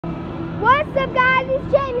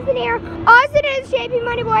Austin here. Austin is JP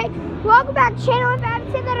Money Boy. Welcome back to the channel if I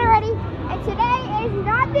haven't said that already. And today is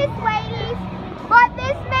not this lady's, but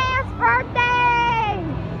this man's birthday.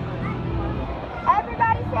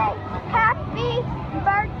 Everybody say happy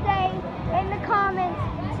birthday in the comments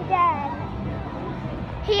today.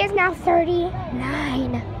 He is now 39.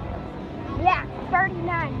 Yeah,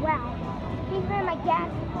 39. Wow. He's been my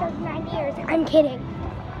dad for 39 years. I'm kidding.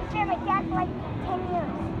 He's been my dad for like 10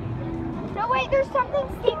 years. No, wait, there's something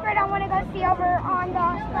secret I want to go see over on the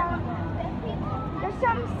phone. There's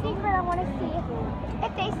something secret I want to see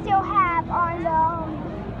if they still have on the...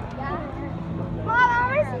 Mom, I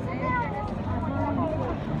want to see something on this.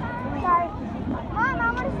 Sorry. Mom,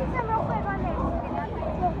 I want to see something real quick on this.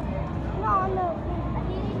 No, on the... Let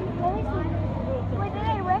me see. Wait, did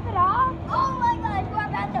they rip it off? Oh my gosh, we're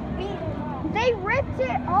about to beat it. They ripped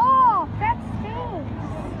it off. That stinks.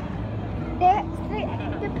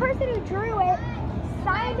 The person who drew it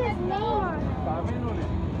signed his name on it.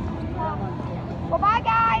 Well, bye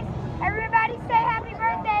guys. Everybody.